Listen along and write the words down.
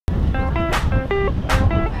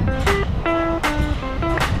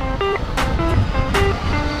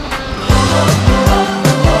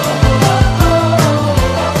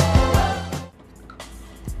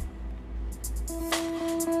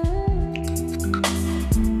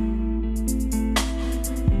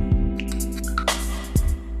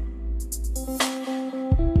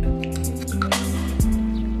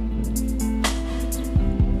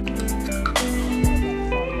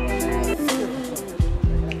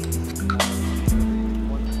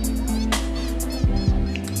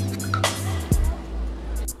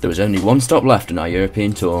There was only one stop left on our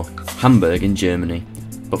European tour, Hamburg in Germany.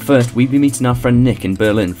 But first we'd be meeting our friend Nick in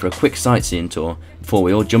Berlin for a quick sightseeing tour before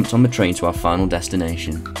we all jumped on the train to our final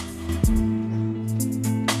destination.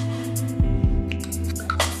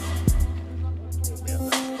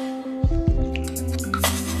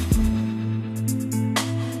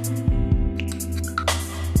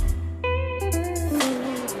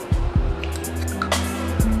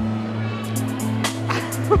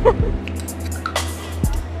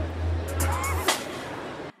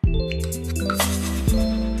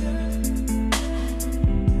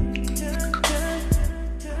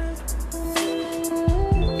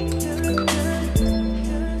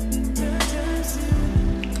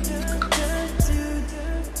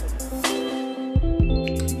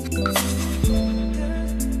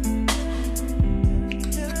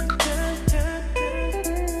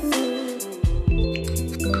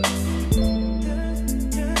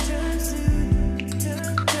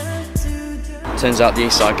 Turns out the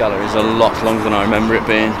East Side Gallery is a lot longer than I remember it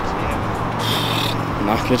being.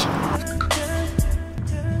 Knackered.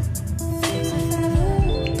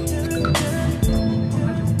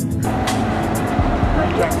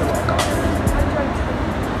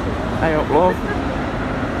 Hey up, love.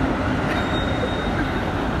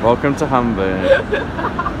 Welcome to Hamburg.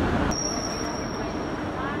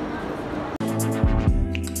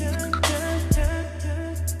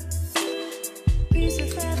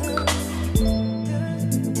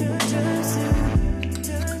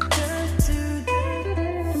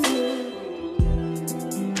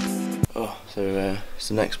 So it's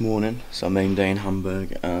the next morning, it's our main day in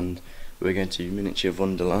Hamburg, and we're going to Miniature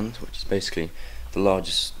Wonderland, which is basically the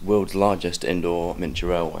world's largest indoor miniature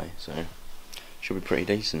railway, so should be pretty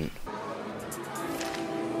decent.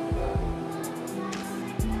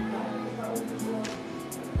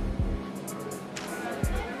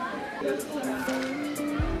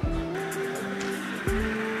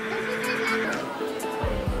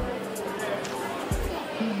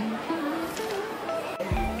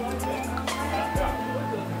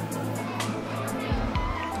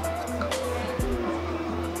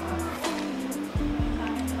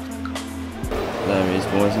 There he is,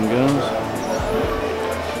 boys and girls.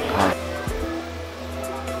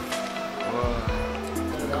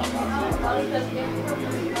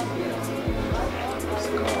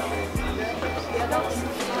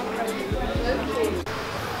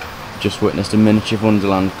 Just witnessed a Miniature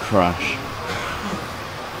Wonderland crash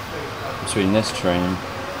between this train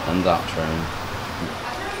and that train.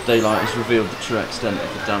 Daylight has revealed the true extent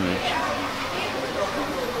of the damage.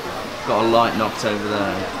 Got a light knocked over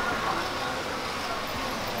there.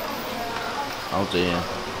 Oh dear.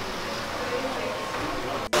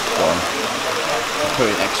 Gone.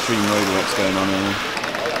 Pretty extreme roadworks going on here.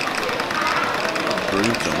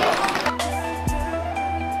 Brutal.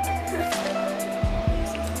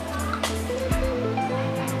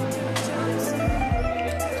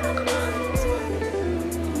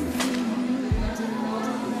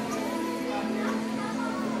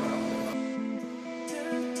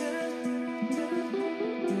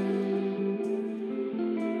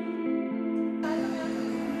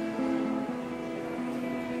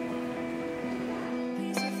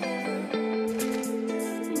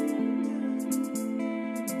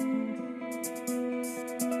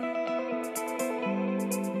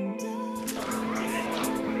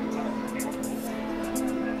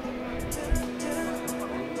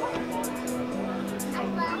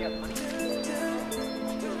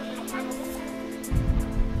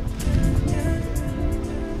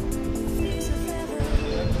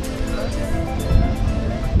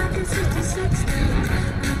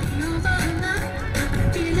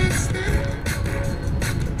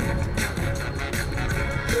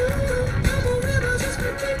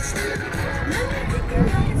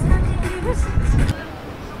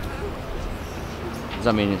 Does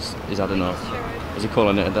that mean he's had enough? Is he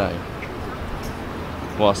calling it a day?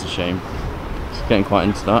 Well, that's a shame. He's getting quite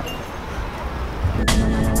into that.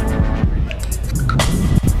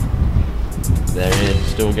 There he is,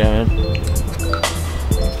 still going.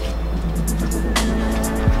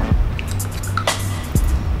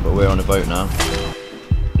 But we're on a boat now.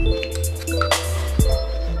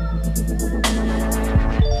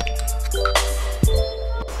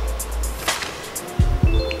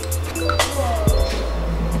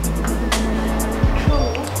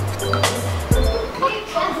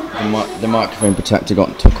 The microphone protector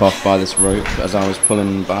got took off by this rope as I was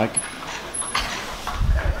pulling the bag.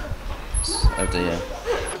 Oh dear.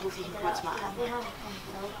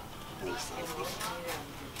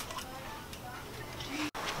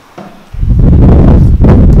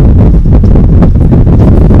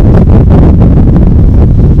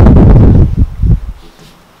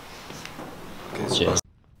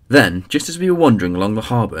 Then, just as we were wandering along the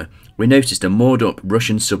harbour, we noticed a moored up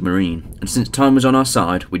Russian submarine, and since time was on our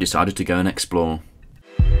side, we decided to go and explore.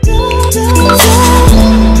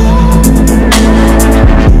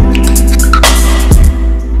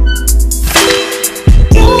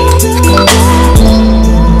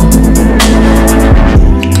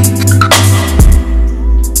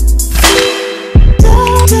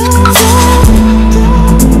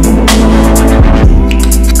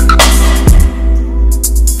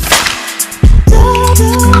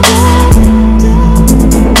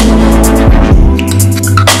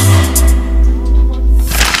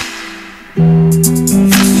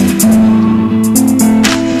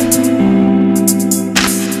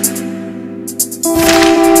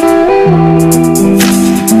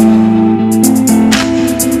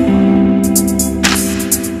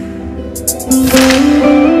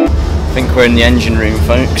 I think we're in the engine room,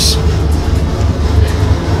 folks.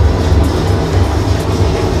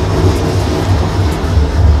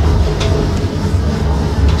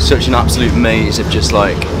 Such an absolute maze of just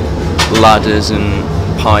like ladders and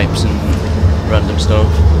pipes and random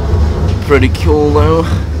stuff. Pretty cool though.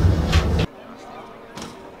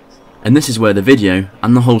 And this is where the video,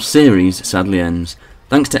 and the whole series, sadly ends.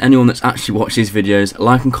 Thanks to anyone that's actually watched these videos.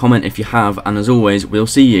 Like and comment if you have, and as always, we'll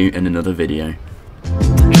see you in another video.